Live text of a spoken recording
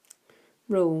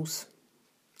Rules.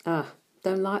 Don't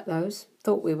like those.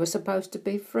 Thought we were supposed to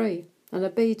be free. And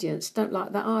obedience. Don't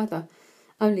like that either.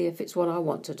 Only if it's what I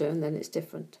want to do, and then it's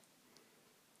different.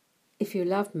 If you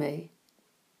love me,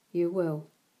 you will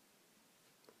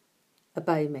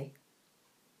obey me.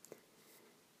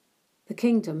 The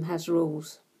kingdom has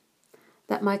rules.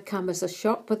 That might come as a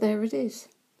shock, but there it is.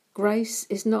 Grace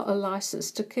is not a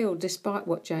license to kill, despite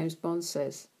what James Bond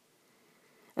says.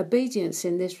 Obedience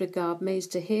in this regard means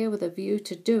to hear with a view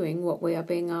to doing what we are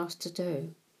being asked to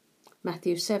do.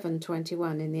 Matthew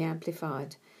 7:21 in the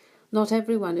Amplified. Not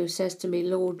everyone who says to me,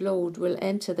 Lord, Lord, will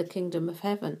enter the kingdom of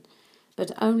heaven,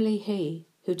 but only he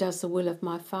who does the will of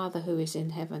my Father who is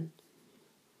in heaven.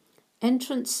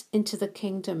 Entrance into the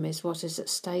kingdom is what is at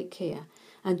stake here,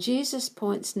 and Jesus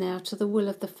points now to the will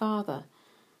of the Father.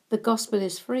 The gospel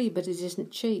is free, but it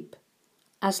isn't cheap.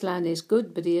 Aslan is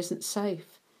good, but he isn't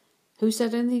safe. Who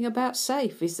said anything about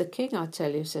safe? He's the king, I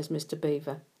tell you, says Mr.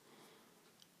 Beaver.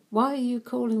 Why are you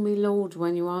calling me Lord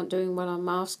when you aren't doing what I'm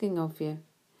asking of you?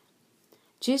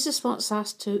 Jesus wants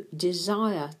us to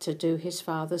desire to do his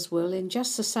Father's will in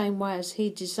just the same way as he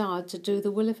desired to do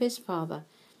the will of his Father.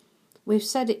 We've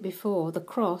said it before, the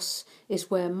cross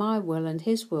is where my will and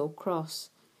his will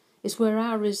cross. It's where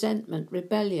our resentment,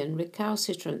 rebellion,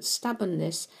 recalcitrance,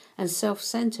 stubbornness and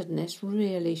self-centeredness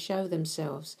really show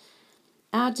themselves.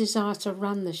 Our desire to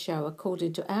run the show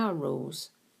according to our rules.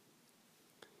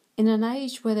 In an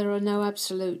age where there are no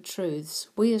absolute truths,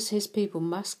 we as his people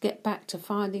must get back to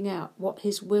finding out what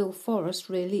his will for us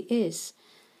really is,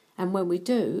 and when we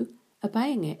do,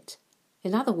 obeying it.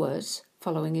 In other words,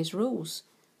 following his rules.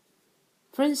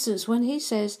 For instance, when he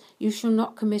says, you shall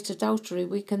not commit adultery,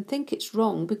 we can think it's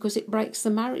wrong because it breaks the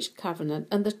marriage covenant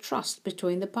and the trust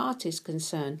between the parties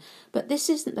concerned. But this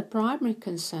isn't the primary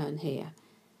concern here.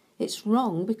 It's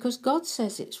wrong because God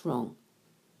says it's wrong.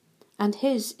 And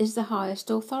his is the highest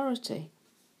authority.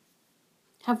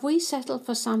 Have we settled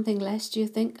for something less, do you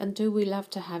think, and do we love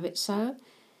to have it so?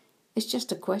 It's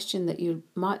just a question that you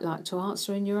might like to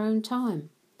answer in your own time.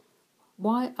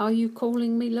 Why are you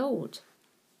calling me Lord?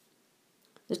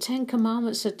 The 10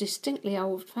 Commandments are distinctly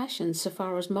old-fashioned so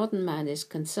far as modern man is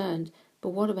concerned, but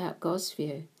what about God's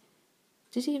view?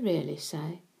 Did he really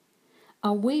say?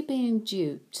 Are we being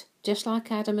duped, just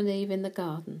like Adam and Eve in the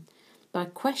garden, by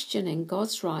questioning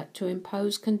God's right to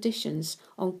impose conditions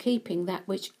on keeping that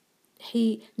which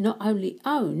he not only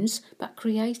owns, but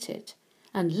created,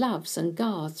 and loves and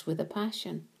guards with a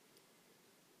passion?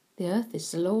 The earth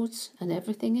is the Lord's and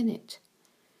everything in it.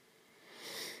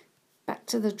 Back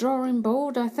to the drawing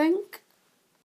board, I think.